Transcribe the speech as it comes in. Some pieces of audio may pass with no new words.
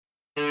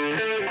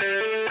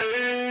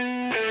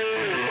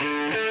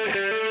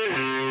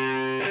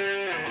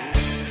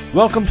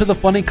Welcome to the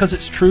Funny 'Cause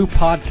It's True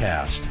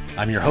podcast.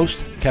 I'm your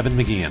host, Kevin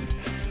McGeehan.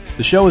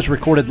 The show is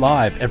recorded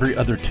live every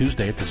other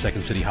Tuesday at the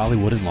Second City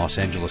Hollywood in Los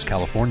Angeles,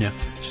 California.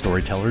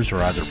 Storytellers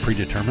are either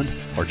predetermined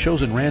or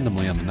chosen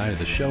randomly on the night of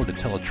the show to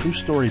tell a true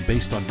story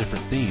based on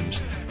different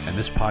themes, and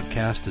this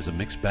podcast is a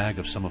mixed bag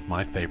of some of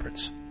my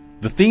favorites.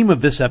 The theme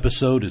of this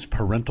episode is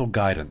parental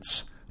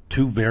guidance,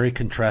 two very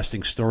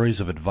contrasting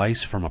stories of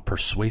advice from a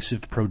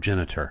persuasive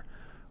progenitor,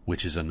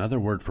 which is another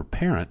word for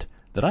parent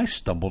that I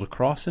stumbled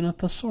across in a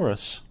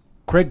thesaurus.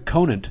 Craig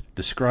Conant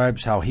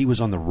describes how he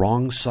was on the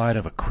wrong side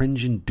of a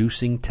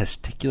cringe-inducing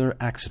testicular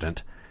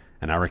accident,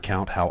 and I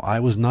recount how I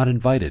was not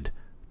invited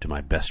to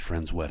my best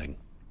friend's wedding.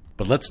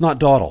 But let's not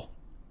dawdle.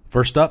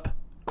 First up,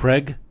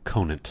 Craig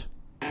Conant.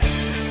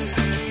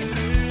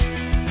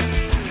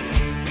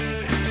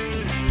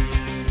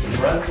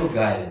 Parental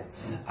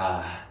guidance.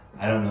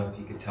 I don't know if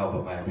you could tell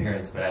by my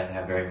appearance, but I didn't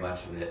have very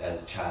much of it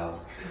as a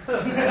child.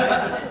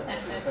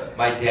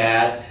 My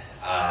dad,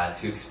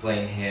 to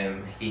explain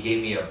him, he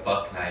gave me a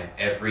buck knife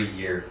every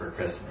year for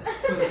Christmas.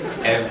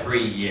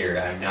 Every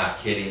year, I'm not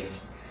kidding.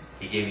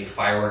 He gave me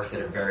fireworks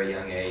at a very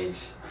young age.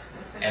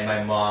 And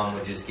my mom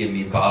would just give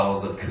me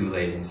bottles of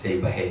Kool-Aid and say,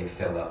 "Behave,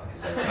 Philip,"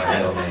 because that's my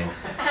middle name.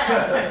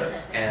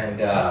 And,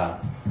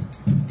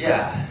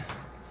 yeah.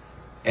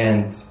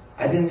 And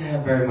I didn't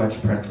have very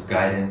much parental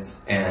guidance,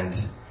 and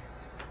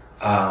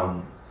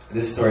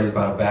this story is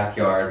about a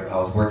backyard. I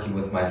was working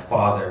with my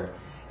father,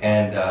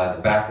 and the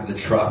back of the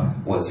truck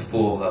was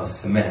full of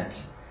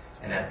cement,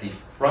 and at the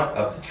front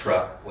of the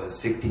truck was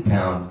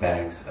 60-pound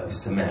bags of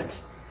cement.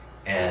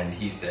 And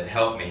he said,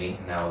 "Help me,"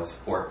 and I was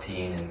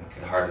 14 and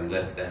could hardly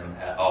lift them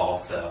at all,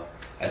 so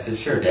I said,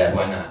 "Sure, Dad,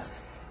 why not?"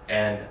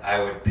 And I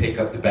would pick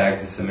up the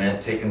bags of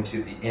cement, take them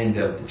to the end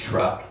of the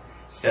truck,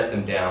 set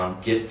them down,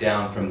 get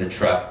down from the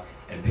truck,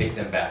 and pick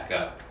them back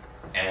up.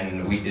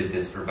 And we did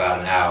this for about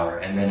an hour,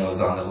 and then it was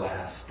on the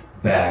last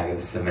bag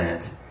of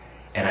cement.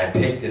 And I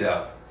picked it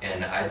up,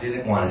 and I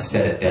didn't want to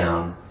set it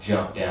down,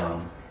 jump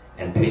down,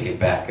 and pick it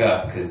back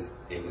up, because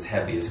it was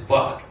heavy as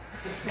fuck.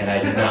 And I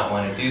did not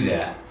want to do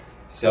that.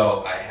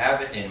 So I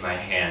have it in my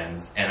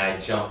hands, and I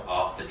jump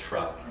off the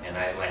truck, and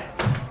I land.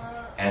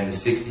 And the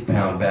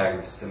 60-pound bag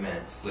of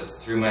cement slips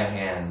through my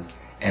hands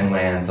and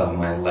lands on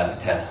my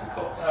left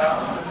testicle.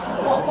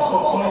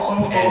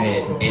 And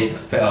it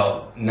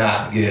felt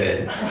not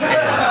good. And,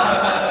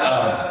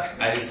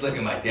 I just look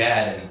at my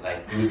dad, and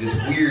like it was this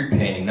weird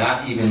pain,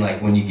 not even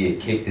like when you get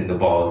kicked in the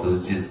balls, it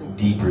was just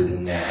deeper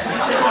than that.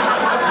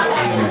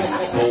 In your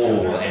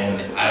soul. And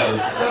I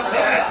was just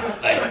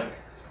like,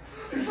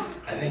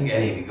 "I think I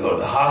need to go to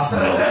the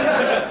hospital."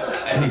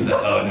 And he's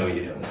like, "Oh, no,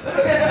 you don't, son.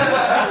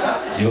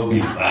 You'll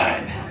be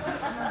fine."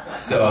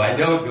 So I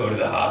don't go to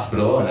the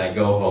hospital, and I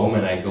go home,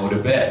 and I go to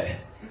bed.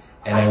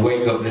 And I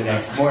wake up the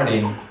next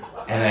morning,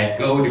 and I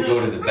go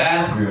to the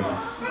bathroom,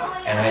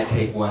 and I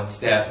take one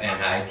step,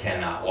 and I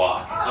cannot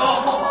walk.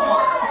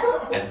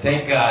 And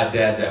thank God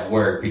Dad's at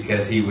work,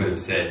 because he would have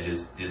said,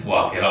 just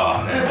walk it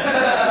off. And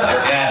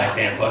like, "Dad, I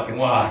can't fucking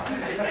walk."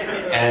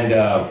 And,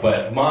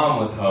 but Mom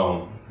was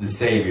home, the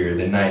savior,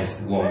 the nice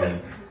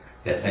woman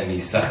that let me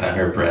suck on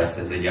her breast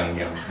as a young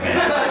man.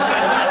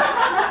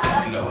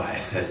 I don't know why I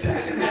said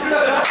that. And,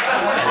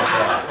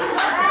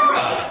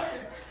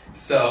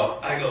 so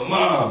I go,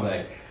 "Mom,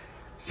 like,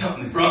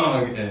 something's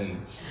wrong."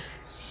 And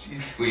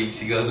she's sweet.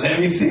 She goes, "Let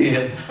me see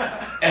it."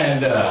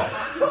 And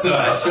so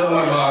I show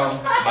my mom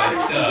my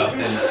stuff,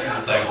 and she's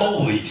just like,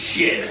 "Holy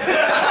shit."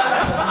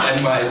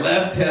 And my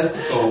left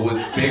testicle was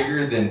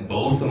bigger than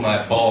both of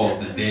my balls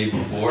the day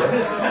before.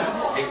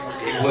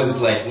 It was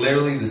like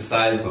literally the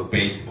size of a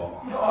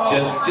baseball.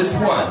 Just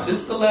one,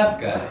 just the left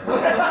guy.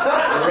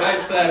 The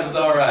right side was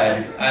all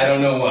right. I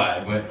don't know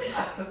why, but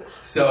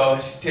so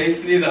she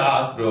takes me to the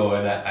hospital,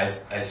 and I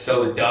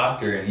show the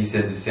doctor, and he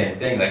says the same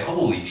thing, like,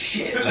 "Holy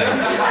shit, like,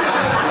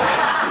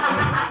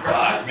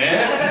 fuck,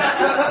 man."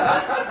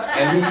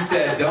 And he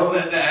said, "Don't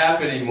let that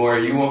happen anymore.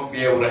 You won't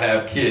be able to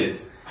have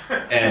kids."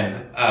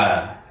 And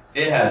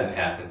it hasn't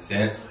happened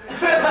since.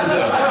 So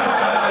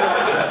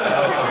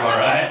I'm all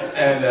right.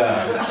 And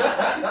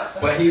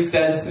but he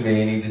says to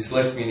me, and he just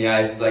looks me in the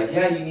eyes. He's like,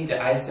 "Yeah, you need to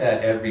ice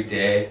that every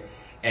day,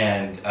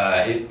 and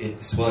the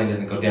swelling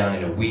doesn't go down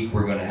in a week.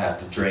 We're going to have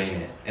to drain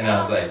it." And I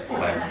was like,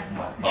 my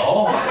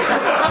ball?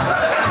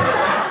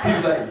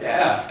 He's like,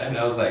 "Yeah." And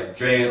I was like,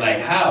 "Drain it like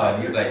how?"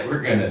 And he's like,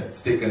 "We're going to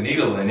stick a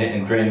needle in it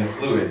and drain the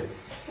fluid."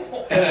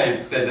 And I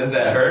said, "Does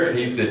that hurt?" And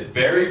he said,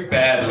 "Very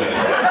badly."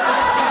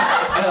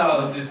 And I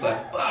was just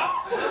like, "Fuck."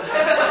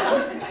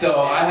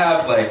 So I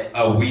have like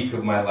a week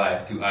of my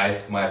life to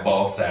ice my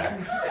ball sack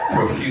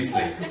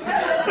profusely.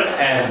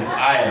 And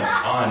I am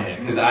on it,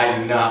 because I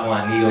do not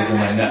want needles in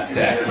my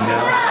nutsack, you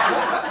know?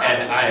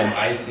 And I am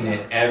icing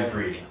it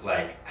every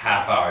like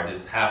half hour,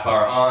 just half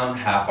hour on,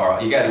 half hour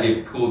off. You gotta give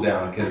it cool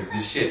down, because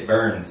this shit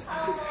burns.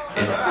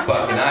 It's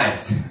fucking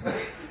ice.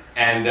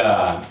 And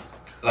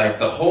like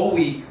the whole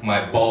week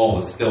my ball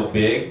was still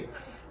big.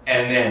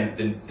 And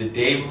then the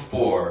day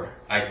before,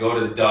 I go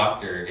to the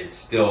doctor, it's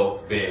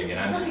still big, and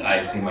I'm just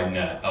icing my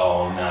nut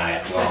all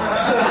night long.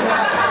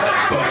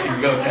 I was like,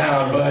 fucking go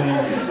down, buddy,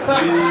 just please.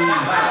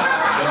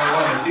 I don't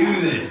want to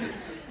do this.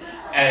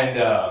 And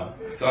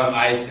so I'm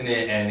icing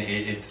it, and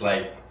it's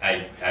like,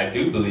 I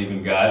do believe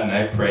in God, and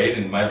I prayed,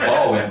 and my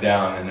ball went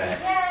down, and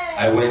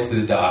I went to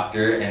the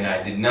doctor, and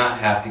I did not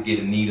have to get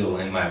a needle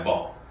in my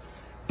ball.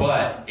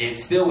 But it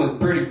still was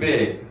pretty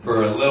big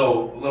for a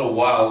little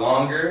while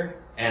longer,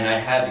 and I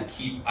had to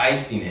keep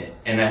icing it.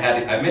 And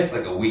I missed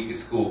like a week of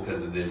school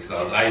because of this, so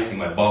I was icing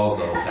my balls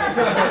all the time.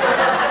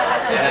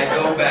 And I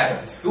go back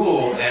to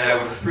school, and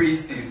I would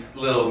freeze these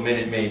little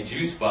Minute Maid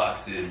juice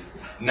boxes,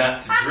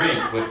 not to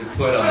drink, but to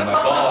put on my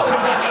balls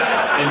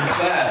in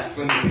class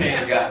when the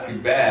pain got too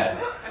bad.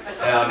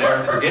 And I'll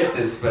never forget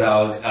this, but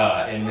I was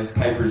in Miss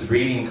Piper's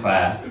reading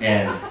class,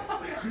 and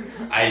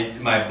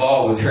my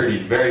ball was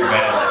hurting very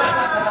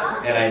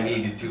badly, and I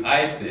needed to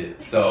ice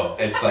it. So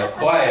it's like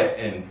quiet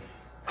and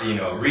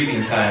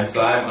reading time.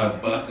 So I'm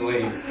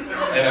unbuckling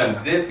and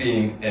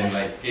unzipping and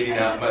like getting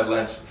out my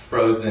lunch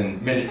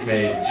frozen Minute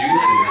Maid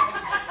juices,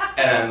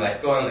 and I'm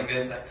like going like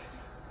this, like,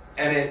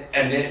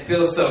 and it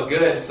feels so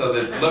good. So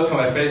the look on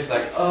my face is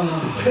like,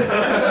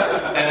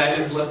 oh, and I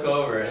just look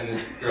over, and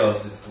this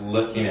girl's just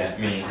looking at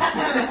me,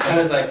 and I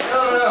was like,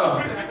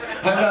 no,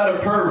 I'm not a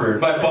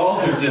pervert. My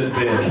balls are just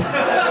big.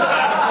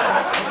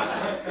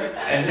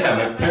 And yeah,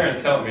 my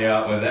parents helped me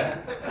out with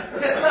that.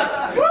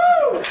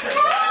 Woo!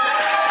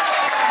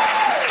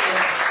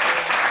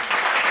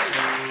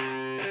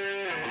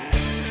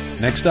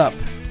 Next up,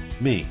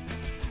 me,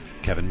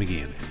 Kevin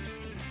McGeehan.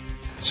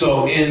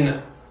 So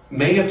in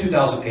May of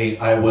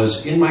 2008, I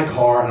was in my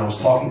car and I was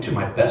talking to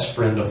my best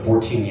friend of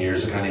 14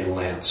 years, a guy named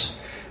Lance.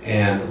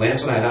 And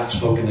Lance and I had not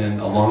spoken in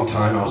a long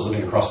time. I was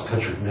living across the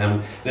country from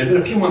him. It had been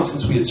a few months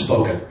since we had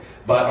spoken,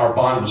 but our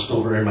bond was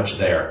still very much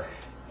there.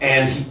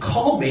 And he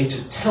called me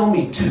to tell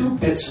me 2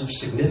 bits of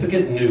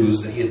significant news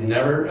that he had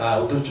never,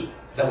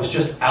 that was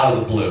just out of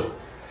the blue.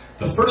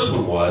 The first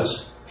one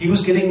was he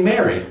was getting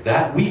married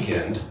that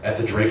weekend at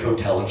the Drake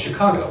Hotel in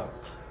Chicago.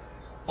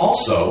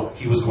 Also,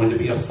 he was going to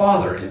be a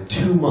father in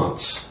 2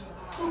 months.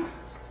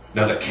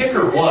 Now, the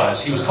kicker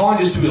was, he was calling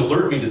just to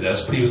alert me to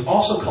this, but he was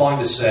also calling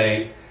to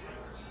say,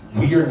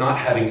 we are not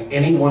having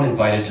anyone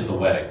invited to the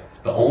wedding.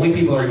 The only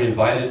people that are going to be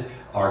invited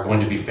are going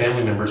to be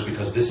family members,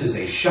 because this is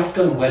a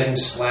shotgun wedding /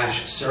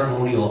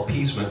 ceremonial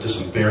appeasement to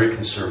some very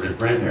conservative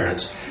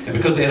grandparents. And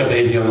because they had a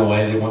baby on the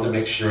way, they wanted to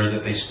make sure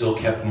that they still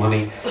kept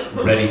money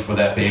ready for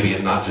that baby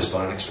and not just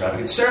on an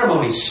extravagant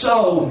ceremony.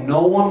 So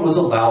no one was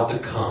allowed to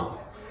come.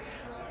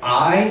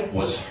 I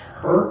was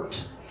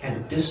hurt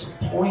and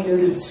disappointed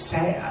and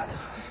sad.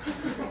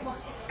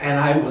 And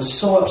I was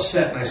so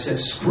upset, and I said,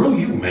 screw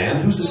you,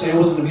 man. Who's to say I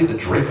wasn't going to be at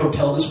the Drake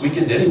Hotel this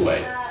weekend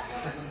anyway?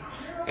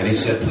 And he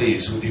said,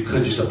 please, if you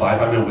could just abide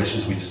by my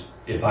wishes.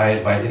 If I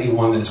invite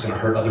anyone, then it's going to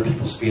hurt other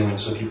people's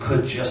feelings. So if you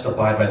could just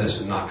abide by this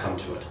and not come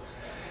to it.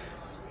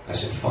 I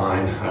said,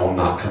 fine, I will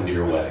not come to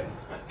your wedding.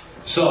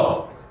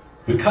 So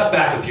we cut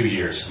back a few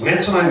years.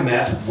 Lance and I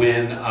met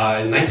when, in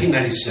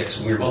 1996,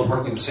 when we were both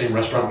working at the same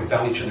restaurant. We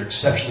found each other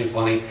exceptionally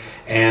funny,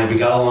 and we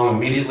got along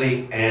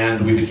immediately,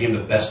 and we became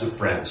the best of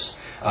friends.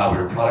 We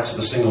were products of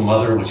a single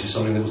mother, which is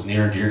something that was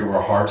near and dear to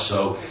our hearts,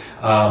 so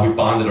we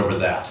bonded over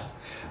that.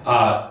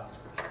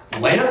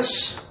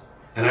 Lance,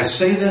 and I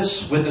say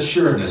this with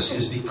assuredness,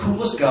 is the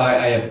coolest guy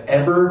I have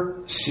ever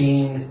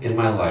seen in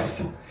my life.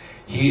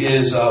 He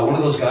is one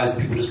of those guys that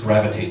people just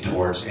gravitate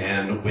towards,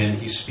 and when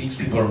he speaks,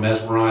 people are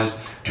mesmerized.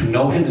 To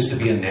know him is to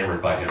be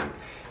enamored by him.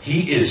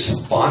 He is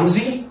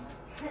Fonzie,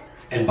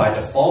 and by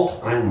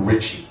default, I'm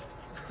Richie.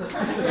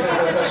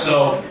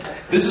 So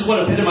this is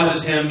what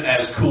epitomizes him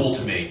as cool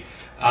to me.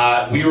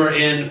 We were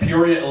in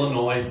Peoria,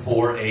 Illinois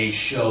for a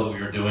show that we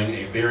were doing,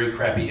 a very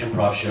crappy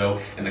improv show,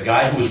 and the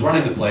guy who was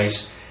running the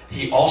place,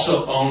 he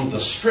also owned the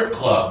strip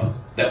club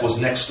that was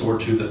next door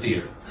to the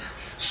theater.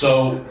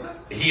 So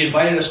he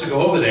invited us to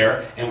go over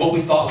there, and what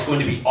we thought was going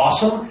to be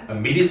awesome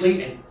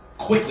immediately and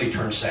quickly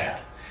turned sad.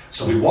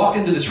 So we walked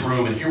into this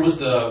room, and here's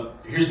the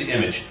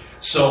image.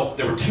 So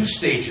there were 2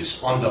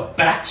 stages. On the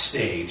back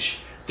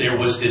stage, there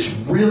was this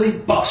really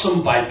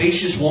buxom,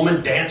 vivacious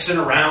woman dancing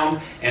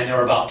around, and there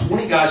were about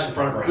 20 guys in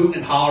front of her hooting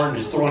and hollering and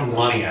just throwing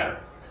money at her.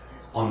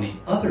 On the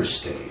other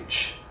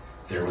stage,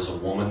 there was a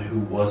woman who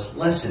was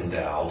less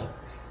endowed,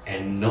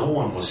 and no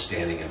one was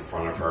standing in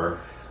front of her,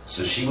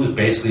 so she was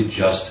basically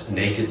just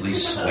nakedly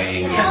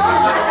swaying in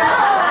music.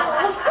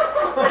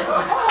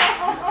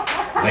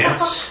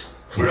 Lance,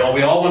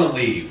 we all want to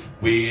leave.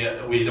 We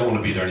don't want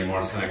to be there anymore.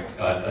 It's kind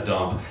of a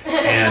dump.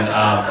 And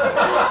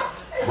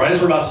right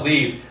as we're about to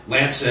leave,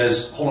 Lance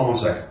says, hold on one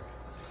second.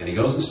 And he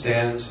goes and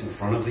stands in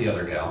front of the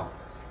other gal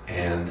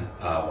and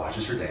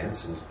watches her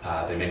dance. And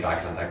they make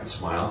eye contact and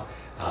smile.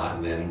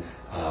 And then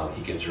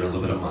he gives her a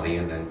little bit of money.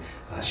 And then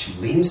she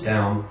leans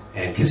down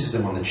and kisses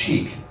him on the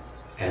cheek.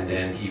 And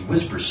then he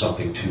whispers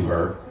something to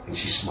her. And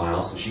she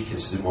smiles and she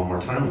kisses him one more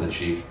time on the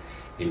cheek.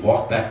 He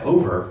walked back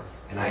over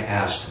and I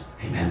asked,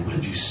 hey man, what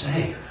did you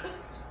say?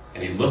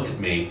 And he looked at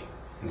me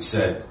and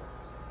said,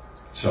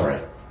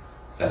 sorry.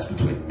 That's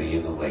between me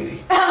and the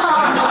lady.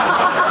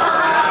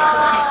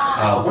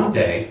 One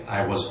day,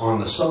 I was on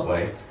the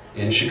subway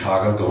in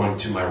Chicago going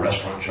to my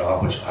restaurant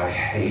job, which I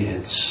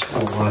hated so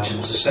much. It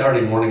was a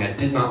Saturday morning. I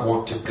did not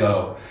want to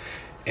go.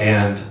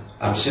 And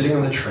I'm sitting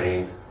on the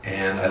train,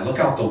 and I look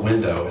out the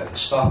window at the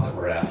stop that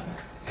we're at,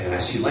 and I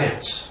see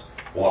Lance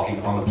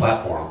walking on the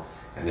platform.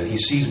 And then he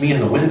sees me in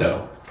the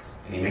window,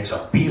 and he makes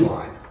a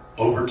beeline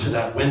over to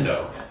that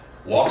window,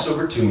 walks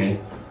over to me,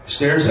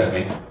 stares at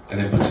me, and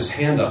then puts his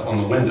hand up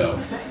on the window.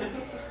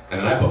 And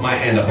then I put my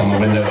hand up on the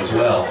window as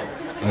well.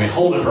 And we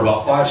hold it for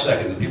about 5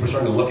 seconds, and people are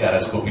starting to look at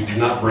us, but we do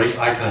not break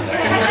eye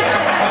contact with each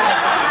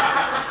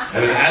other.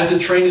 And then as the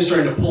train is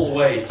starting to pull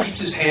away, he keeps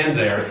his hand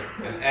there,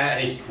 and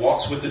he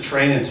walks with the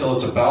train until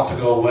it's about to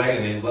go away,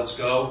 and then he lets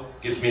go,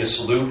 gives me a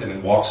salute, and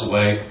then walks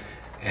away,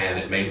 and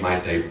it made my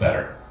day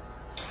better.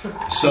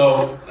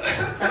 So,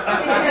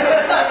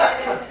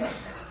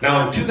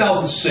 now in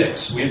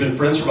 2006, we had been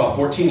friends for about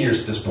 14 years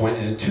at this point,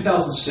 and in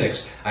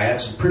 2006, I had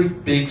some pretty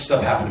big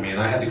stuff happen to me, and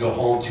I had to go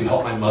home to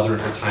help my mother in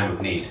her time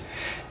of need.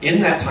 In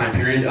that time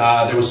period,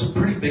 there was some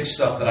pretty big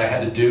stuff that I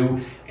had to do,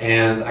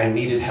 and I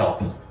needed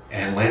help.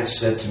 And Lance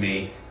said to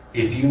me,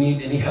 if you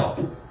need any help,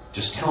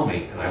 just tell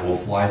me, and I will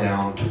fly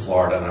down to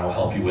Florida, and I will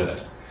help you with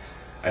it.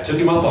 I took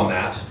him up on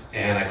that,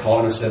 and I called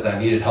him and said that I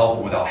needed help,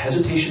 and without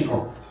hesitation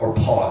or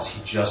pause,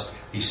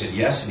 he said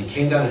yes, and he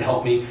came down and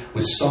helped me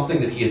with something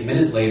that he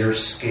admitted later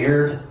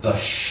scared the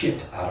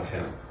shit out of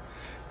him.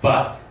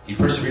 But he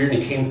persevered,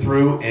 and he came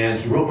through, and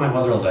he wrote my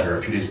mother a letter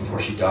a few days before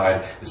she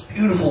died. This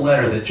beautiful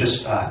letter that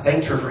just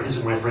thanked her for his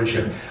and my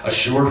friendship,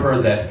 assured her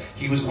that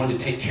he was going to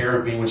take care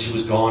of me when she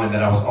was gone, and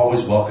that I was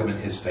always welcome in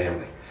his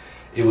family.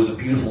 It was a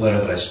beautiful letter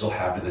that I still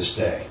have to this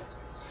day.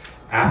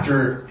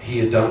 After he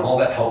had done all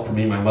that help for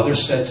me, my mother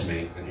said to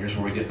me, and here's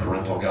where we get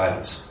parental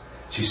guidance.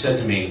 She said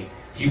to me,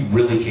 he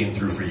really came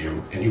through for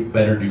you, and you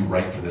better do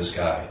right for this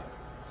guy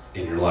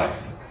in your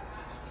life.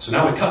 So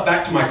now we cut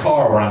back to my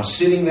car where I'm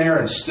sitting there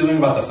and stewing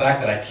about the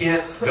fact that I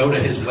can't go to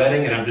his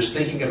wedding, and I'm just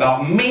thinking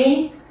about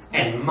me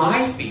and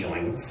my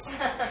feelings.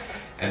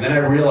 And then I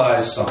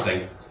realized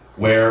something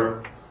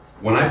where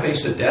when I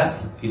faced a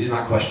death, he did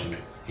not question me.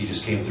 He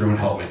just came through and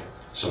helped me.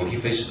 So when he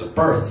faces a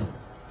birth,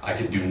 I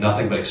could do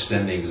nothing but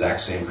extend the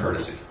exact same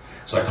courtesy.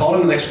 So I called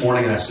him the next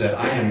morning and I said,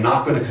 I am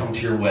not going to come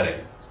to your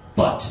wedding,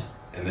 but,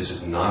 and this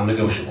is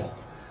non-negotiable,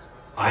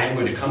 I am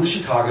going to come to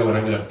Chicago and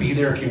I'm going to be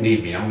there if you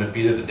need me. I'm going to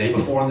be there the day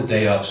before and the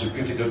day of, so if you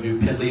have to go do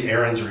piddly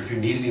errands or if you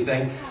need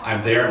anything,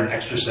 I'm there in an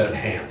extra set of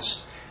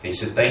hands. And he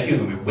said, thank you.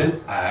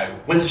 And I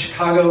went to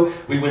Chicago.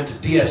 We went to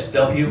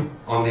DSW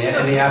in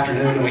the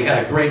afternoon, and we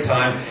had a great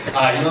time.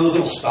 You know those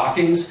little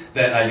stockings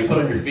that you put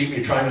on your feet when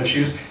you're trying on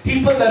shoes?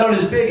 He put that on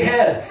his big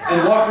head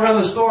and walked around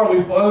the store.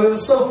 It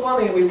was so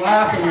funny, and we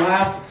laughed and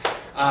laughed.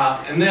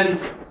 And then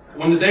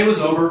when the day was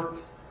over,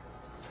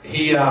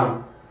 we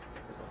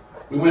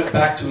went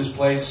back to his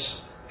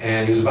place,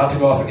 and he was about to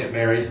go off and get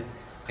married.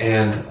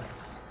 And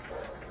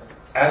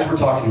as we're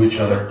talking to each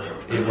other,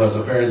 it was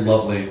a very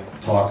lovely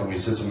talk, and we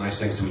said some nice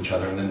things to each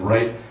other. And then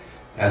right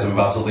as I'm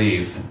about to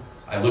leave,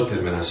 I looked at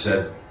him and I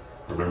said,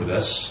 remember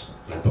this?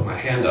 And I put my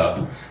hand up,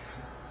 and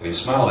he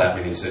smiled at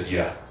me and he said,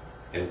 yeah.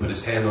 And he put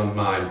his hand on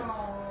mine,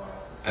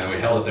 and we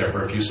held it there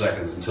for a few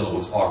seconds until it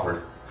was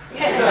awkward.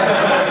 And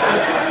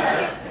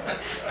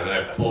then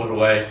I pulled it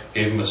away,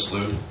 gave him a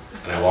salute,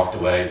 and I walked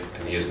away,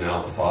 and he is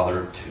now the father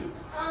of two.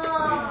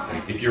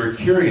 If you're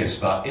curious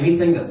about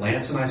anything that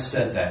Lance and I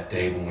said that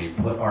day when we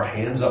put our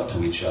hands up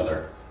to each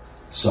other,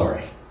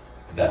 sorry,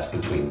 that's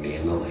between me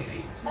and the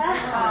lady.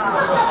 Yeah.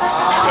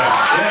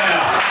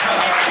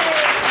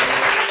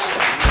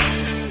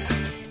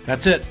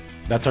 That's it.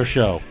 That's our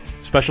show.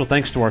 Special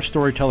thanks to our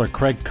storyteller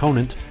Craig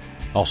Conant.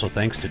 Also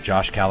thanks to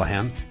Josh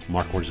Callahan,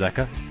 Mark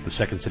Warzeka, the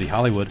Second City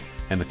Hollywood,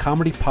 and the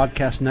Comedy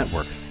Podcast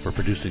Network for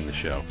producing the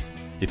show.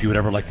 If you would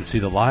ever like to see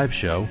the live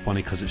show,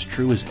 Funny 'Cause It's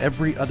True is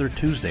every other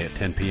Tuesday at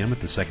 10 p.m.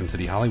 at the Second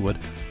City Hollywood,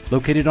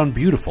 located on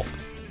beautiful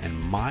and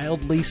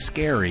mildly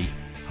scary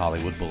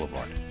Hollywood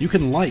Boulevard. You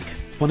can like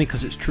Funny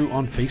 'Cause It's True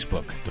on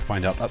Facebook to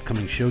find out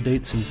upcoming show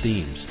dates and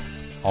themes.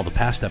 All the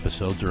past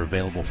episodes are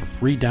available for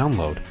free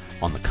download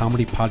on the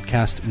Comedy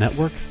Podcast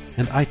Network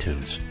and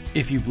iTunes.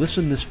 If you've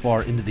listened this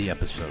far into the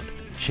episode,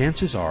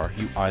 chances are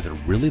you either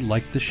really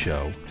liked the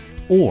show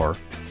or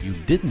you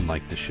didn't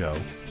like the show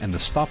and the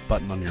stop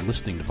button on your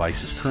listening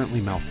device is currently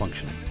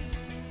malfunctioning.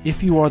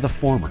 If you are the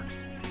former,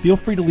 feel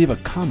free to leave a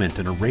comment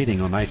and a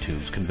rating on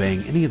iTunes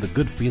conveying any of the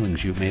good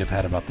feelings you may have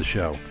had about the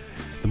show.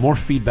 The more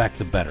feedback,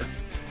 the better.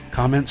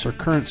 Comments are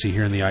currency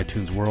here in the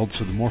iTunes world,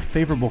 so the more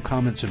favorable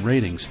comments and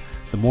ratings,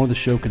 the more the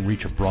show can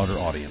reach a broader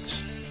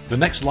audience. The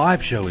next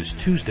live show is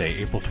Tuesday,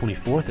 April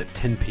 24th at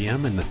 10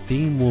 p.m., and the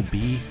theme will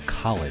be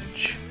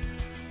college.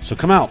 So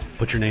come out,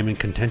 put your name in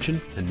contention,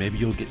 and maybe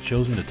you'll get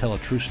chosen to tell a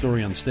true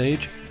story on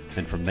stage,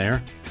 and from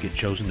there, get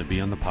chosen to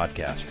be on the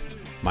podcast.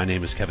 My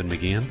name is Kevin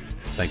McGeehan.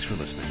 Thanks for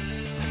listening.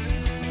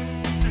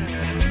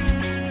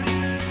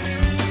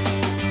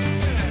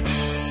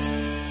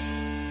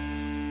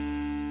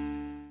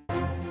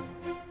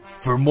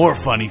 For more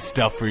funny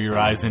stuff for your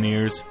eyes and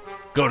ears,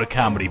 go to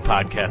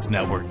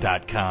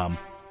comedypodcastnetwork.com.